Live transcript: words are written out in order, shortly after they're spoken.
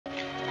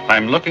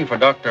I'm looking for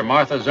Dr.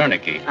 Martha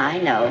Zernicke. I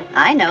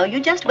know.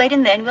 You just wait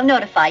in there and we'll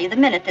notify you the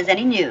minute there's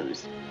any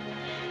news.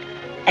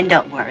 And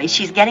don't worry,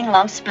 she's getting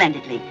along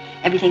splendidly.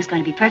 Everything's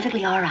going to be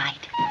perfectly all right.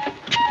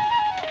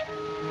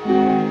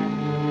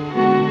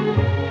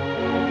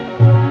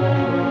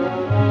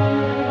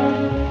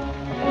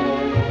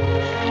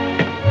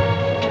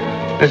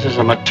 This is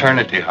a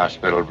maternity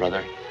hospital,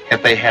 brother.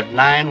 If they had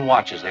 9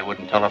 watches, they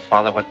wouldn't tell a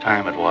father what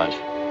time it was.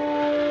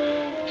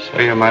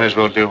 So you might as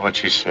well do what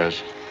she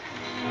says.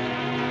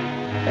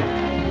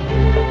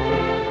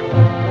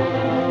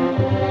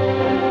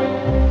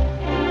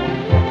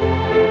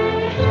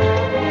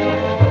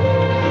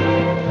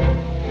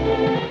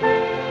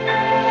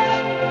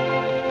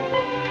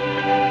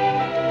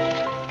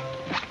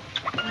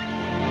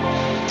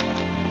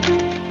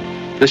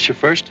 This your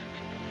first?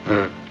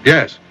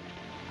 Yes.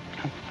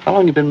 How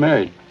long you been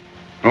married?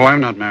 Oh,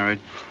 I'm not married.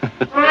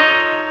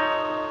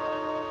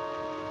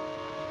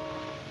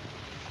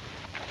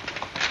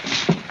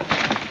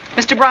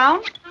 Mr.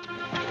 Brown?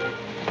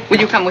 Will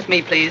you come with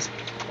me, please?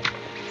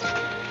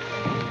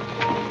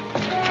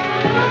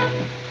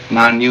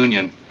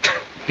 Non-union.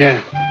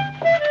 Yeah.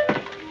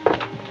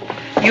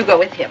 You go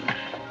with him.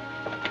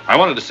 I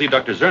wanted to see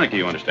Dr. Zernicke,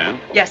 you understand?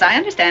 Yes, I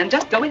understand.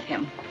 Just go with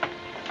him.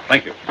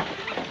 Thank you.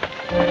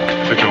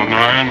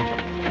 609,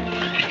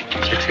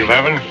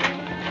 611,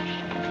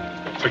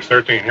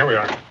 613. Here we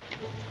are.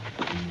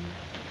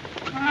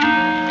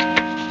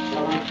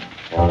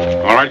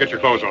 All right, get your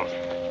clothes off.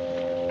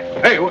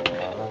 Hey, what?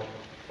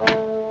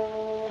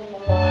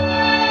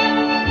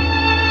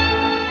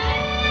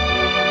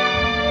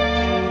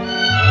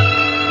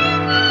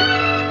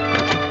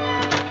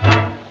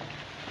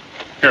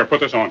 Here, put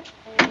this on.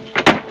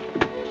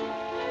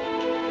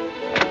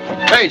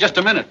 Hey, just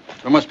a minute.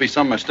 There must be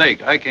some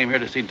mistake. I came here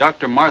to see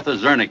Dr. Martha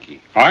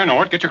Zernicke. I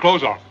know it. Get your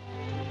clothes off.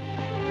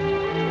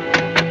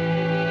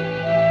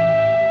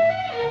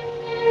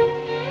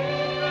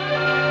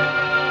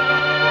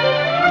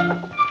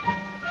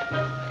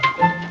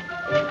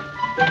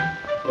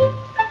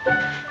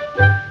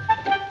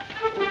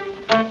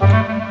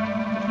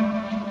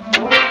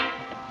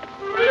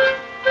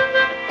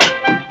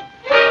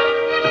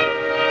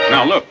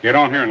 Now, look, get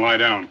on here and lie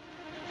down.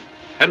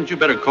 Hadn't you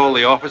better call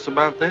the office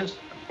about this?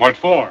 What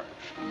for?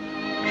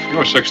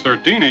 You're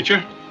 613, ain't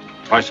you?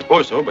 I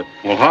suppose so, but...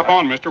 Well, hop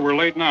on, mister. We're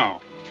late now.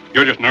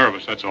 You're just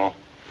nervous, that's all.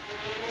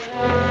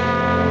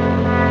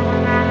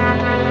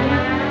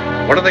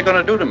 What are they going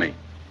to do to me?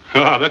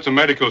 That's a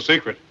medical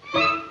secret.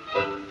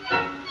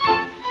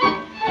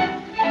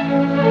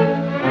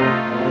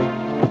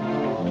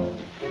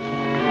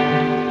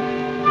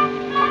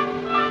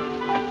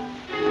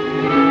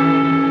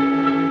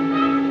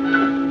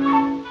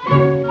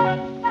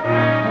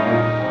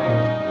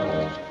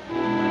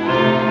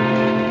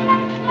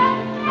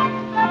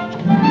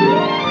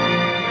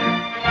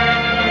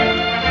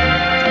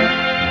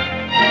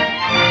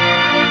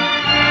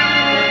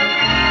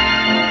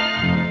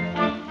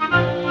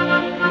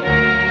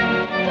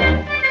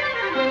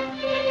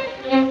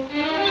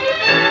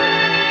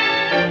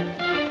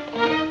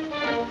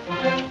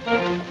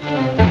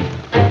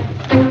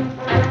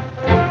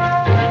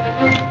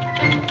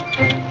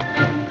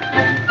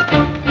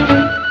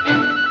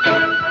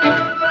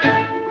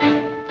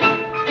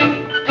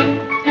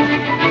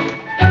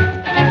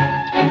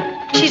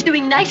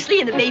 Nicely,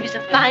 and the baby's a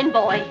fine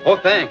boy. Oh,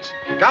 thanks.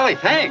 Golly,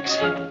 thanks.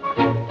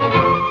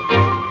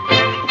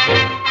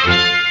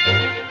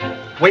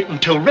 Wait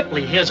until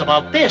Ripley hears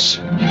about this.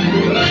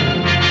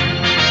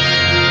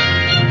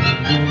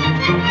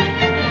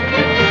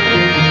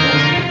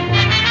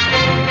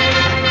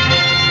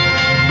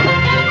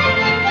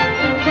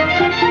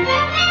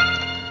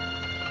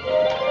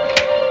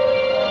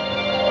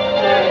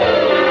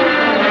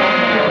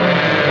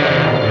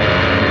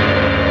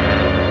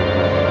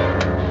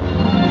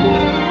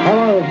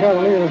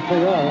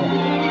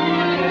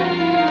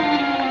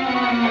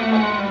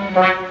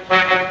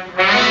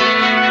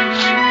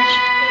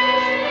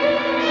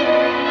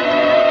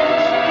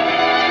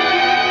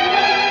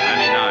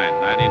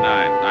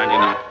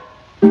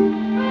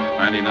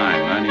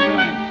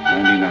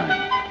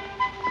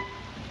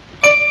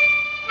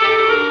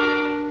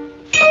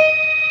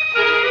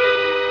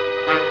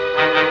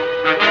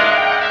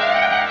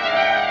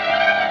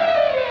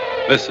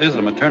 This is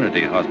a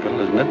maternity hospital,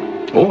 isn't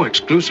it? Oh,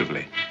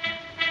 exclusively.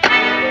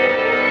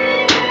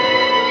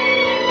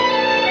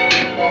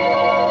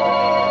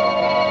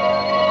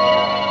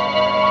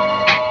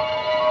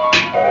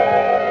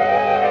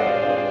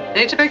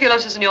 Any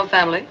tuberculosis in your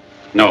family?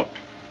 No.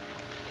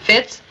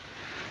 Fits?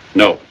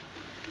 No.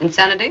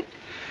 Insanity?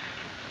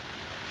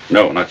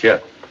 No, not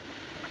yet.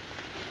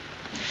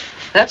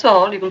 That's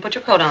all. You can put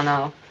your coat on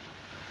now.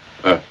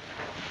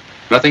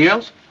 Nothing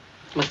else?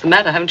 What's the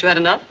matter? Haven't you had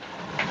enough?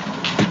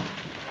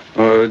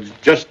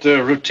 Just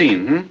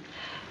routine,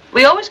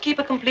 We always keep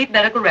a complete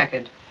medical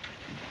record.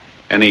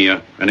 Any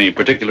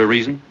particular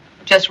reason?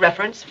 Just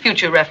reference,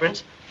 future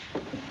reference.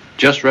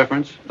 Just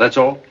reference, that's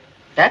all?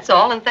 That's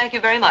all, and thank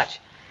you very much.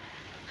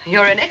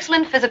 You're in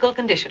excellent physical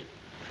condition.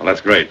 Well,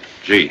 that's great.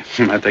 Gee,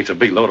 that takes a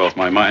big load off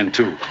my mind,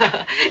 too.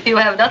 You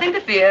have nothing to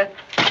fear.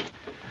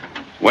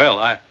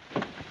 Well,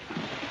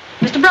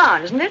 Mr.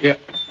 Brown, isn't it? Yeah.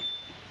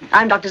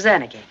 I'm Dr.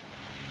 Zernike.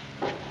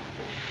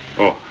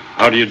 Oh,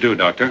 how do you do,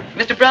 Doctor?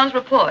 Mr. Brown's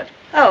report.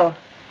 Oh.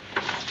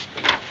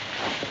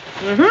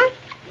 Mm-hmm.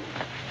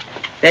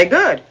 They're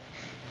good.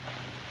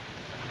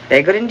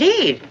 They're good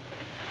indeed.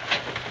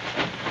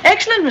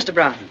 Excellent, Mr.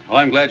 Brown. Well,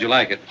 I'm glad you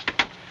like it.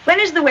 When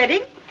is the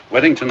wedding?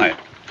 Wedding tonight.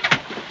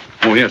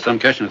 Oh, yes, I'm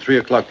catching a 3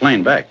 o'clock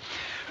plane back.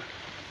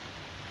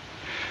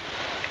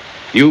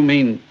 You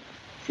mean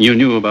you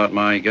knew about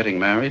my getting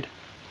married?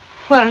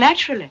 Well,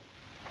 naturally.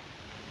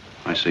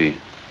 I see.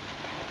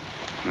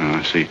 Oh,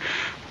 I see.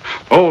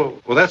 Oh,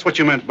 well, that's what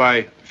you meant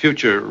by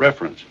future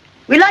reference.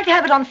 We like to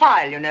have it on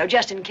file, you know,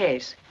 just in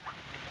case.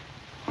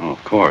 Oh,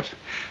 of course.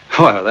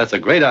 Well, that's a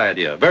great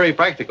idea. Very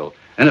practical.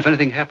 And if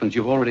anything happens,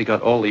 you've already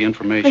got all the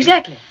information.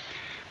 Exactly.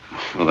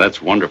 Well,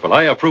 that's wonderful.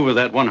 I approve of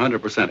that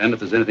 100%. And if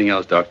there's anything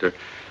else, Doctor,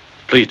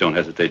 please don't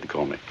hesitate to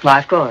call me. Why,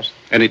 of course.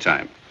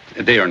 Anytime.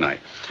 Day or night.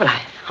 Well,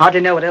 I hardly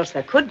know what else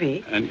there could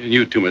be. And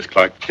you too, Miss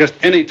Clark. Just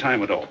any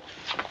time at all.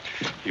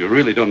 You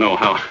really don't know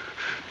how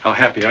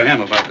happy I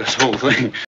am about this whole thing.